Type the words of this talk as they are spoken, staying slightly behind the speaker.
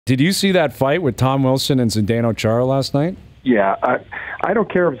Did you see that fight with Tom Wilson and Zdeno Chara last night? Yeah, I don't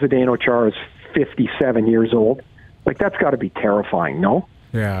care if Zdeno Chara is 57 years old. Like, that's got to be terrifying, no?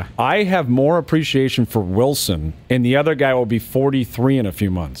 Yeah. I have more appreciation for Wilson, and the other guy will be 43 in a few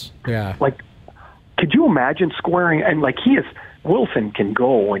months. Yeah. Like, could you imagine squaring? And, like, Wilson can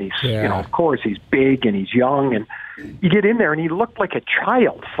go, and he's, of course, he's big and he's young, and you get in there, and he looked like a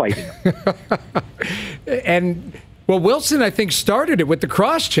child fighting him. And, well, Wilson, I think, started it with the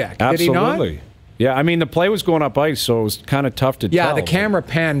cross-check. Absolutely. Did he not? Yeah, I mean, the play was going up ice, so it was kind of tough to tell. Yeah, the camera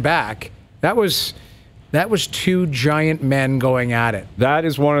panned back. That was two giant men going at it. That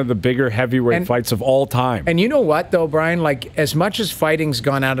is one of the bigger heavyweight fights of all time. And you know what, though, Brian? Like, as much as fighting's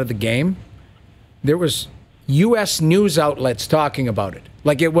gone out of the game, there was U.S. news outlets talking about it.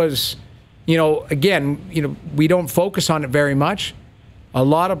 Like, it was, again, we don't focus on it very much. A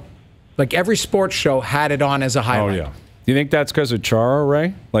lot of, like, every sports show had it on as a highlight. Oh, yeah. Do you think that's because of Chara,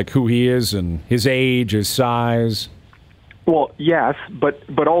 Ray? Like, who he is and his age, his size? Well, yes,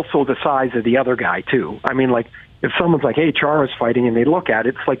 but also the size of the other guy, too. I mean, like, if someone's like, hey, Chara's fighting, and they look at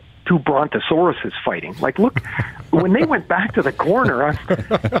it, it's like two brontosauruses fighting. Like, look, when they went back to the corner,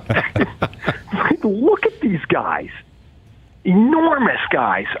 like, look at these guys. Enormous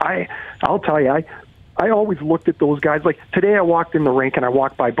guys. I'll tell you, I always looked at those guys. Like, today I walked in the rink, and I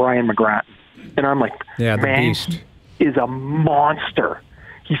walked by Brian McGrath, and I'm like, yeah, the man, beast. He is a monster.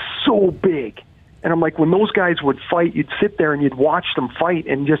 He's so big. And I'm like, when those guys would fight, you'd sit there and you'd watch them fight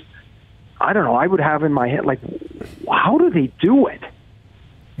and just, I don't know, I would have in my head, like, how do they do it?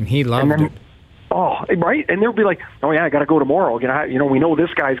 And he loved it. Oh, right? And they'll be like, oh, yeah, I got to go tomorrow. We know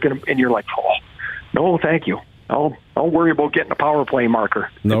this guy's going to, and you're like, oh, no, thank you. I'll worry about getting a power play marker.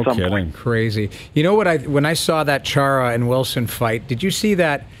 No at some kidding. Point. Crazy. You know what? When I saw that Chara and Wilson fight, did you see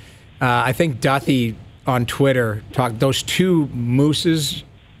that? I think Duthie on Twitter talked those two mooses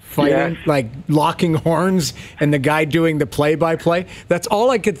fighting, like locking horns, and the guy doing the play-by-play. That's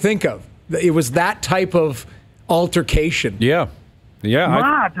all I could think of. It was that type of altercation. Yeah.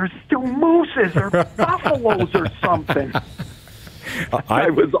 Yeah. There's still mooses or buffaloes or something.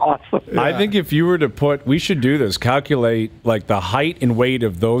 That was awesome. Yeah. I think if you were to we should do this, calculate like the height and weight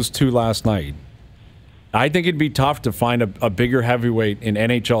of those two last night. I think it'd be tough to find a bigger heavyweight in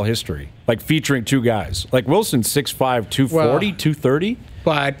NHL history, like featuring two guys. Like Wilson's 6'5", 240, 230.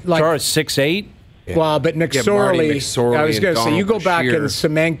 But like Chara's 6'8". Yeah. Well, but McSorley, I was going to say, you go back in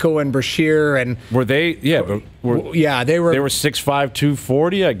Semenko and Brashear and were they? Yeah, they were. They were 6'5",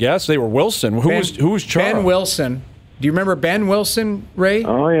 240. I guess they were Wilson. Who was Chara? Ben Wilson. Do you remember Ben Wilson, Ray?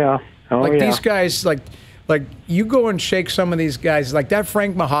 Oh yeah. These guys, like you go and shake some of these guys, like that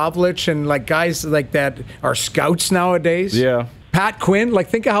Frank Mahovlich and like guys like that are scouts nowadays. Yeah. Pat Quinn, like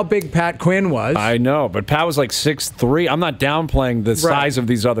think of how big Pat Quinn was. I know, but Pat was like 6'3". I'm not downplaying the size of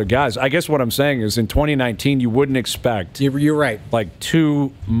these other guys. I guess what I'm saying is in 2019, you wouldn't expect. You're right. Like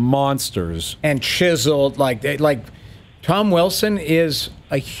two monsters. And chiseled, like Tom Wilson is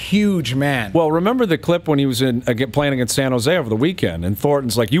a huge man. Well, remember the clip when he was playing against San Jose over the weekend, and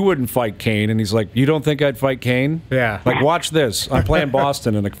Thornton's like, you wouldn't fight Kane, and he's like, you don't think I'd fight Kane? Yeah. Like, watch this. I'm playing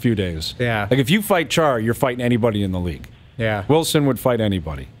Boston in a few days. Yeah. Like, if you fight Chara, you're fighting anybody in the league. Yeah. Wilson would fight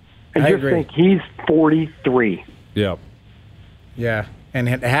anybody. And just think, he's 43. Yep. Yeah. And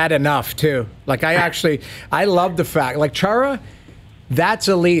had enough, too. Like, I love the fact, like, Chara, that's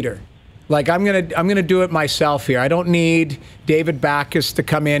a leader. Like, I'm gonna do it myself here. I don't need David Backus to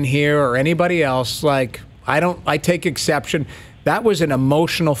come in here or anybody else. Like, I take exception. That was an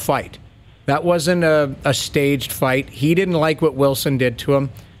emotional fight. That wasn't a staged fight. He didn't like what Wilson did to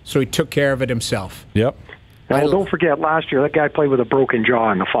him, so he took care of it himself. Yep. Now, don't forget, last year, that guy played with a broken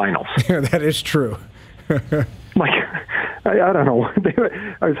jaw in the finals. That is true. Like, I don't know.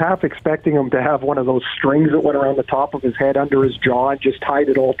 I was half expecting him to have one of those strings that went around the top of his head under his jaw and just tied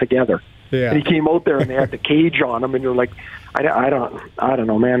it all together. Yeah. And he came out there and they had the cage on him, and you're like, I don't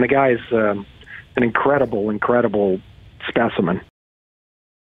know, man. The guy is an incredible specimen.